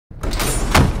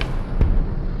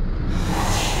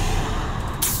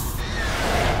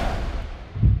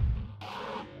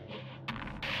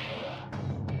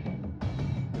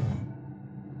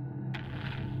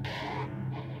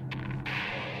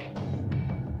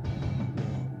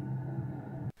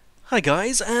Hi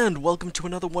guys, and welcome to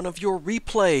another one of your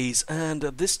replays, and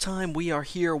this time we are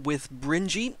here with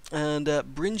Brynje, and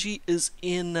Brynje is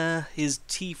in his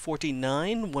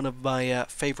T49, one of my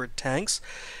favorite tanks.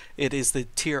 It is the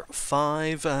Tier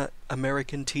 5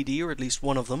 American TD, or at least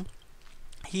one of them.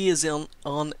 He is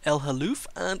on El Haloof,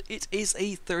 and it is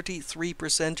a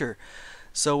 33%er.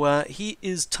 So he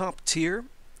is top tier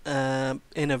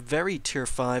in a very Tier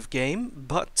 5 game,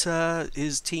 but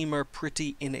his team are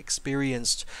pretty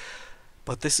inexperienced.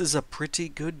 But this is a pretty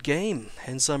good game,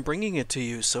 hence I'm bringing it to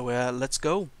you, so let's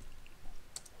go.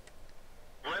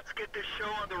 Let's get this show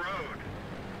on the road.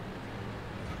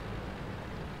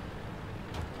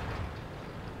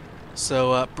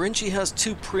 So Brynje has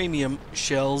 2 premium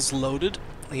shells loaded,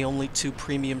 the only 2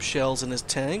 premium shells in his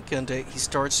tank, and he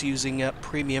starts using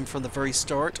premium from the very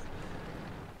start.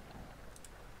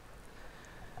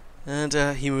 And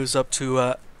he moves up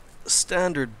to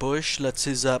standard bush, lets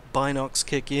his binocs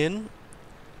kick in.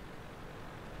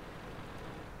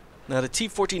 Now the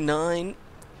T49,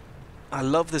 I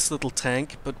love this little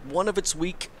tank, but one of its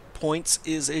weak points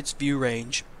is its view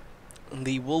range.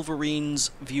 The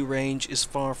Wolverine's view range is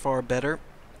far better.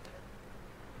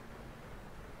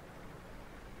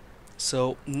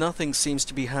 So nothing seems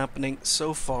to be happening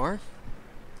so far.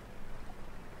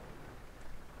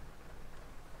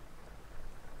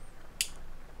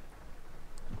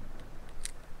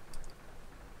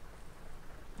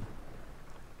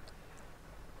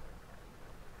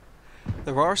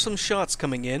 There are some shots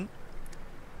coming in.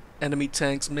 Enemy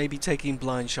tanks may be taking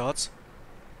blind shots.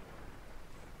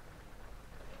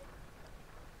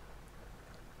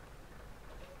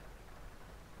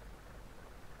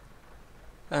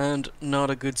 And not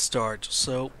a good start.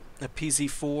 So a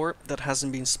PZ4 that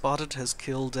hasn't been spotted has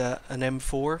killed an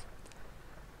M4.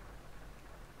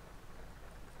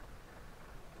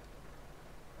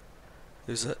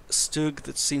 There's a Stug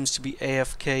that seems to be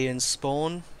AFK in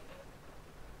spawn.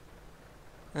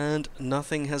 And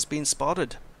nothing has been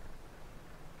spotted.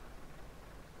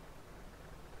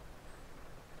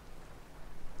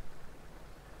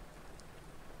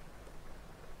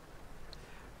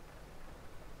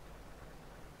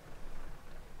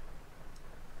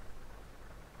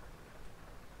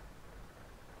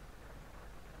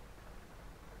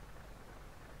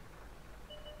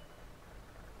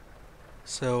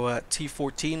 So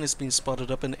T14 has been spotted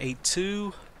up in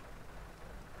A2.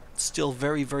 Still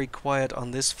very quiet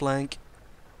on this flank.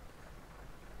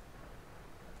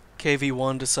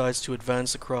 KV1 decides to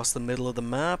advance across the middle of the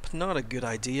map. Not a good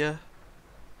idea.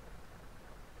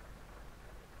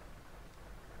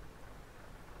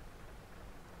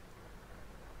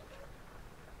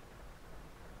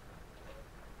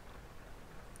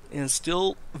 And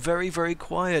still very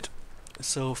quiet.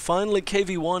 So finally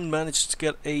KV1 managed to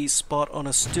get a spot on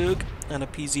a Stug and a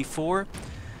PZ4.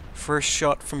 First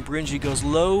shot from Brynje goes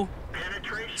low.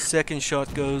 Second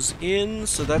shot goes in,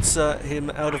 so that's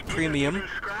him out of premium.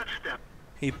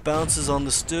 He bounces on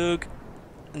the Stug.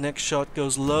 Next shot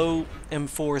goes low.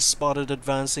 M4 is spotted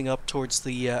advancing up towards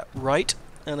the right.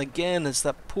 And again, it's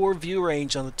that poor view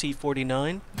range on the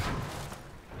T49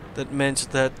 that meant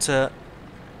that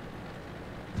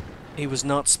he was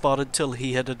not spotted till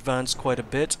he had advanced quite a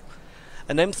bit.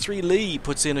 An M3 Lee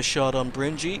puts in a shot on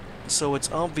Brynje, so it's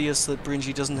obvious that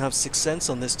Brynje doesn't have 6th sense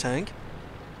on this tank.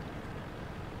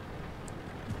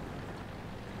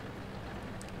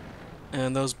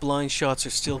 And those blind shots are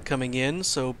still coming in,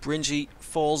 so Brynje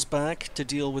falls back to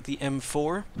deal with the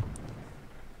M4.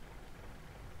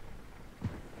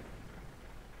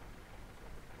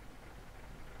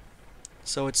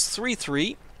 So it's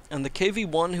 3-3, and the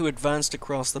KV1 who advanced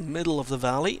across the middle of the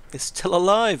valley is still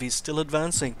alive, he's still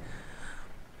advancing.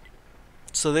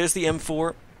 So there's the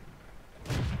M4.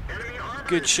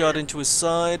 Good shot into his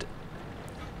side.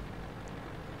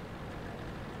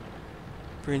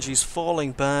 Brynje's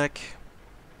falling back.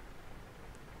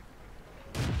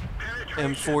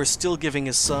 M4 still giving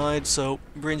his side, so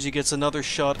Brynje gets another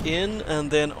shot in, and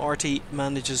then Artie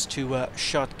manages to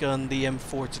shotgun the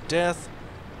M4 to death.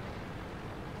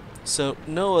 So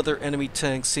no other enemy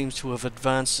tank seems to have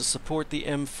advanced to support the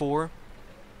M4.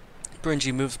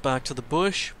 Brynje moves back to the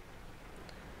bush.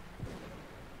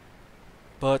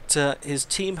 But his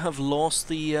team have lost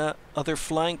the other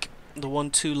flank. The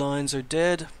 1-2 lines are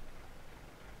dead.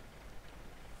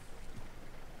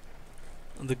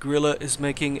 The Gorilla is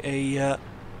making a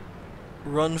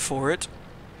run for it.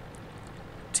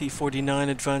 T49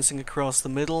 advancing across the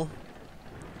middle.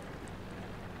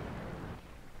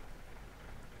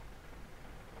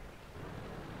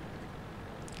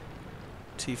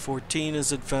 T14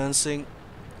 is advancing.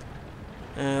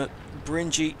 Uh,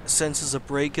 Brynje senses a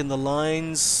break in the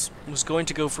lines. Was going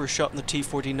to go for a shot in the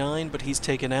T49, but he's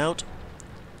taken out.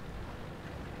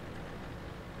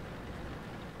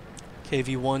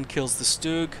 KV1 kills the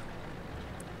Stug.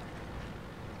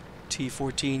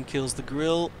 T14 kills the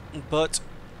Grill, but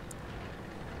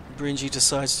Brynje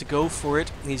decides to go for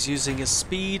it. He's using his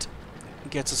speed,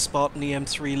 gets a spot in the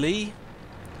M3 Lee.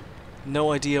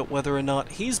 No idea whether or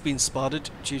not he's been spotted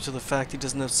due to the fact he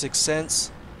doesn't have Sixth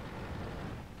Sense.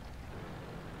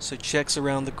 So checks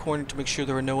around the corner to make sure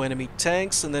there are no enemy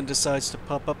tanks, and then decides to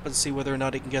pop up and see whether or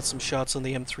not he can get some shots on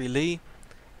the M3 Lee.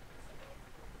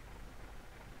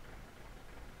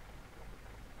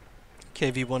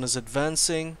 KV1 is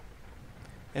advancing.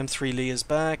 M3 Lee is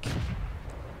back.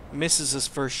 Misses his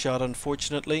first shot,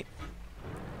 unfortunately.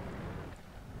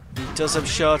 He does have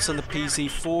shots on the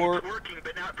PZ4.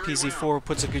 PZ4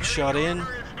 puts a good shot in.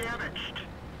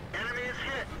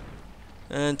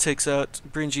 And takes out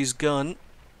Brynje's gun.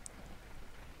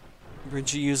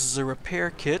 Brynje uses a repair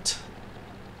kit.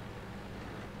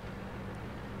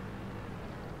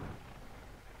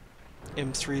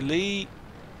 M3 Lee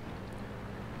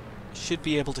should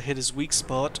be able to hit his weak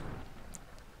spot.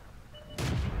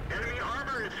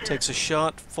 Takes a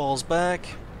shot, falls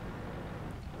back.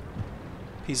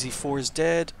 PZ4 is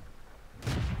dead.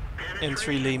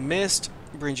 M3 Lee missed.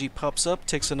 Brynje pops up,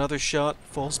 takes another shot,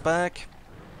 falls back.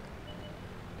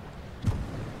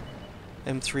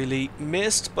 M3 Lee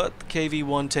missed, but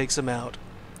KV1 takes him out.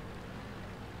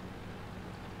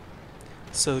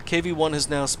 So the KV1 has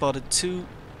now spotted 2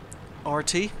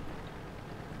 RT.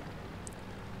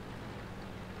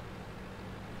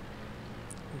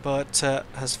 But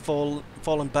has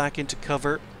fallen back into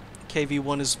cover.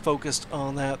 KV1 is focused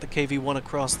on the KV1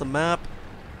 across the map.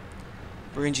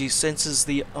 Brynje senses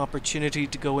the opportunity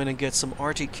to go in and get some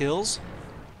RT kills.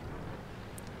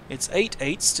 It's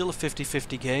 8-8, still a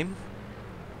 50-50 game.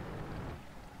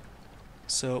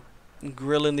 So,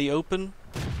 Grill in the open.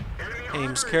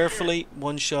 Aims carefully,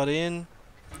 one shot in.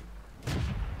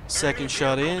 Second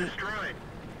shot in.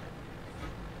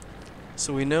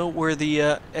 So we know where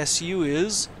the SU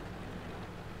is.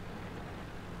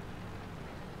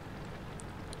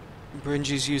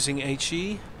 Brynje's using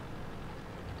HE.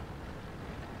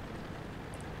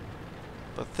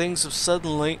 But things have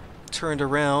suddenly turned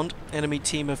around. Enemy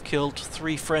team have killed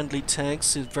 3 friendly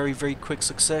tanks in very, very quick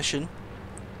succession.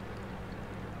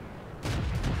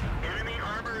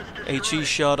 HE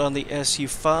shot on the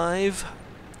SU5.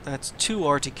 That's 2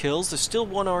 RT kills. There's still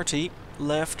 1 RT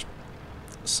left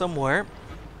somewhere.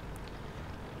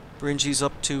 Brynje's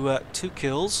up to 2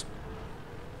 kills.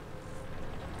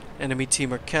 Enemy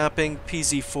team are capping.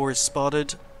 PZ4 is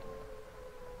spotted.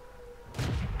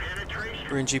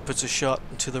 Brynje puts a shot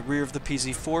into the rear of the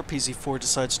PZ4. PZ4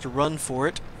 decides to run for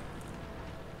it.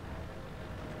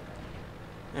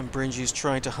 And Brynje's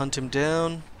trying to hunt him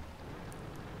down.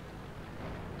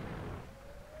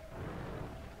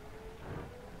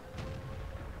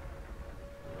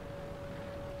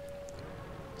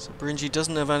 So Brynje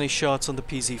doesn't have any shots on the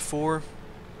PZ4.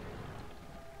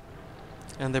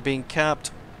 And they're being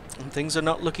capped. And things are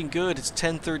not looking good. It's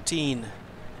 10-13.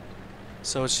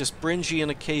 So it's just Brynje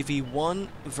and a KV1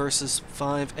 versus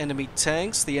 5 enemy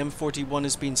tanks. The M41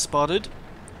 is being spotted.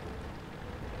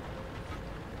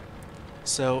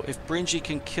 So if Brynje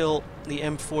can kill the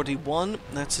M41,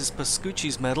 that's his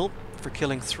Pascucci's medal for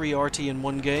killing 3 RT in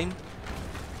 1 game.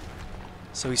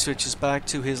 So he switches back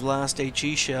to his last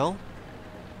HE shell.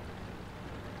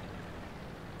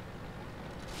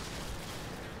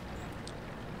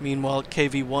 Meanwhile,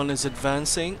 KV1 is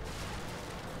advancing.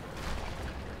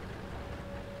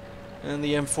 And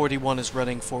the M41 is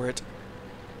running for it.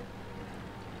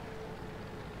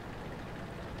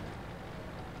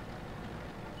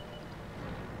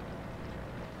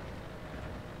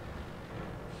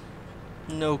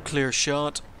 No clear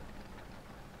shot.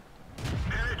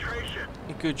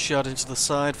 A good shot into the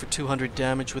side for 200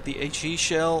 damage with the HE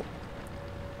shell.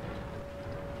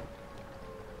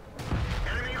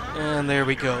 And there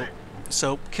we go.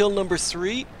 So, kill number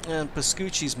 3 and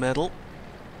Pascucci's medal.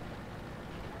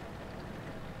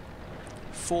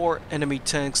 4 enemy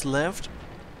tanks left.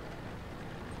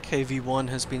 KV1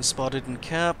 has been spotted in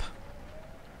cap.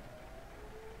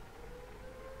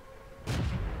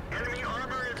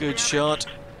 Good shot.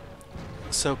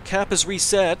 So cap is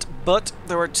reset, but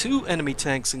there are 2 enemy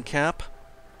tanks in cap.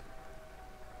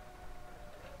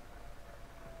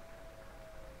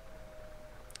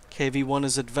 KV1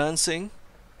 is advancing.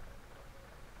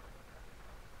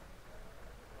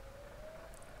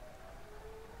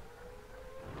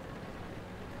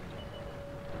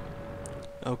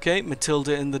 Okay,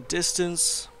 Matilda in the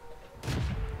distance.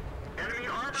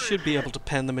 Should be able to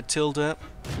pen the Matilda.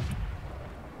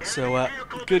 So,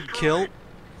 good kill.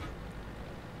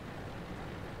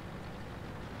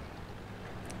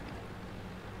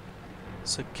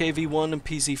 So KV-1 and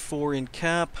PZ-4 in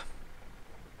cap.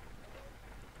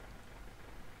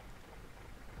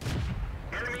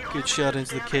 Good shot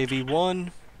into the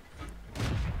KV-1.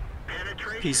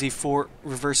 PZ-4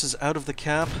 reverses out of the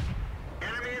cap.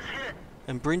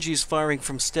 And Brynje is firing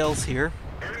from stealth here.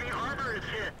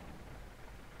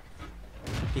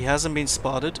 He hasn't been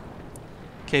spotted.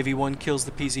 KV-1 kills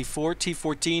the PZ-4.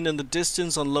 T-14 in the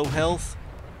distance on low health.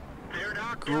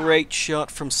 Great shot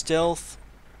from stealth.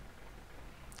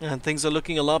 And things are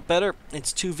looking a lot better.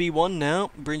 It's 2v1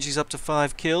 now. Brynje's up to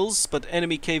 5 kills, but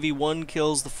enemy KV-1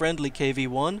 kills the friendly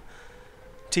KV-1.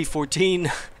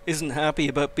 T-14 isn't happy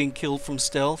about being killed from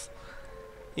stealth.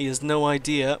 He has no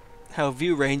idea how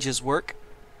view ranges work.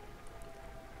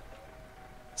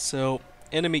 So,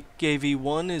 enemy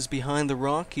KV-1 is behind the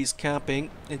rock. He's capping.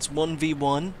 It's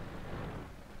 1v1.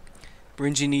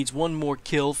 Brynje needs one more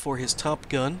kill for his top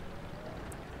gun.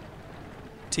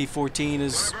 T-14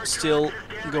 is still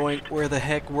going, where the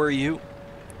heck were you?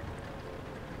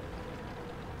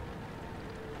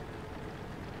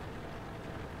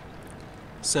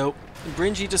 So,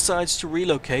 Brynje decides to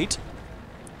relocate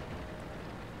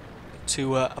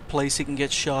to a place he can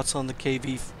get shots on the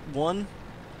KV-1.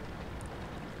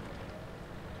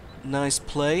 Nice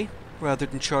play, rather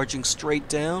than charging straight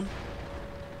down.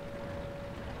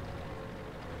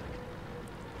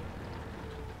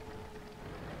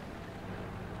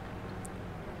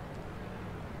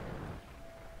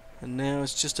 And now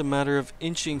it's just a matter of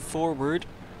inching forward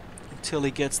until he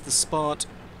gets the spot.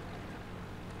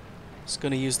 He's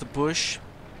going to use the bush.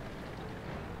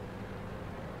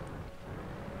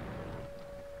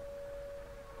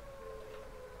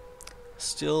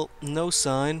 Still no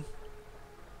sign.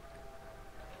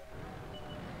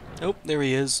 Oh, there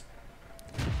he is.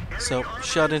 So,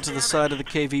 shot into the side of the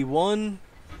KV-1.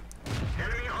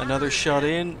 Another shot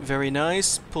in, very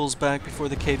nice. Pulls back before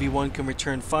the KV-1 can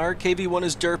return fire. KV-1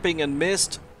 is derping and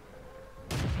missed.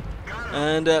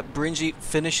 And Brynje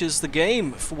finishes the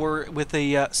game with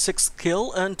a 6th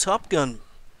kill and Top Gun.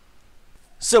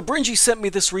 So Brynje sent me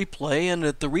this replay, and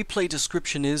the replay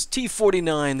description is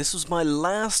T49. This was my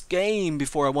last game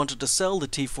before I wanted to sell the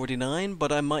T49,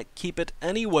 but I might keep it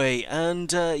anyway.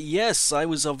 And yes, I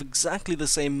was of exactly the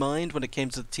same mind when it came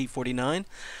to the T49.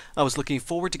 I was looking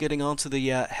forward to getting onto the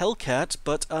Hellcat,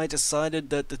 but I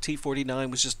decided that the T49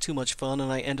 was just too much fun,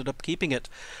 and I ended up keeping it.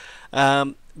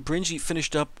 Brynje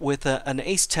finished up with an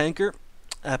ace tanker,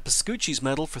 Pascucci's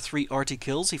medal for 3 arty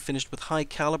kills. He finished with high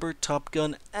caliber, Top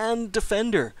Gun, and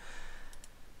Defender.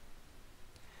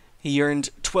 He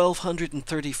earned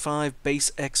 1235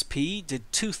 base XP,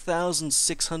 did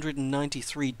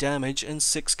 2693 damage, and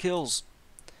 6 kills.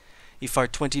 He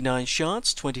fired 29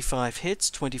 shots, 25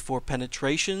 hits, 24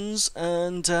 penetrations,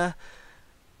 and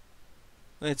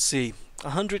let's see,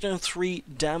 103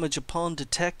 damage upon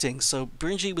detecting. So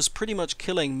Brynje was pretty much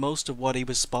killing most of what he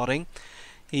was spotting.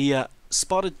 He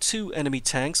spotted 2 enemy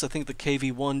tanks. I think the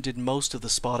KV-1 did most of the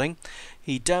spotting.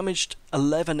 He damaged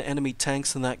 11 enemy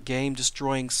tanks in that game,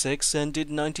 destroying 6, and did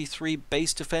 93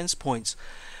 base defense points.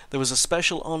 There was a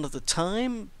special on at the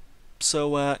time,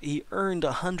 so he earned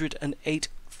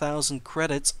 108,000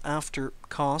 credits after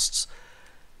costs.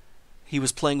 He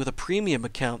was playing with a premium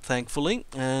account, thankfully,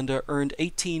 and earned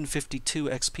 1852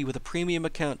 XP with a premium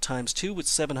account times 2 with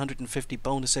 750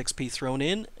 bonus XP thrown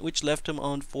in, which left him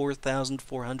on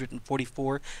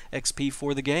 4,444 XP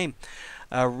for the game.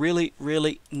 A really,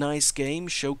 really nice game,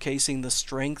 showcasing the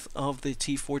strength of the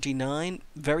T49.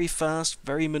 Very fast,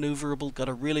 very maneuverable, got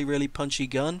a really, really punchy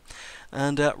gun,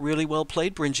 and really well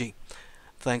played, Brynje.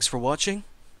 Thanks for watching.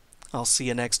 I'll see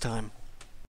you next time.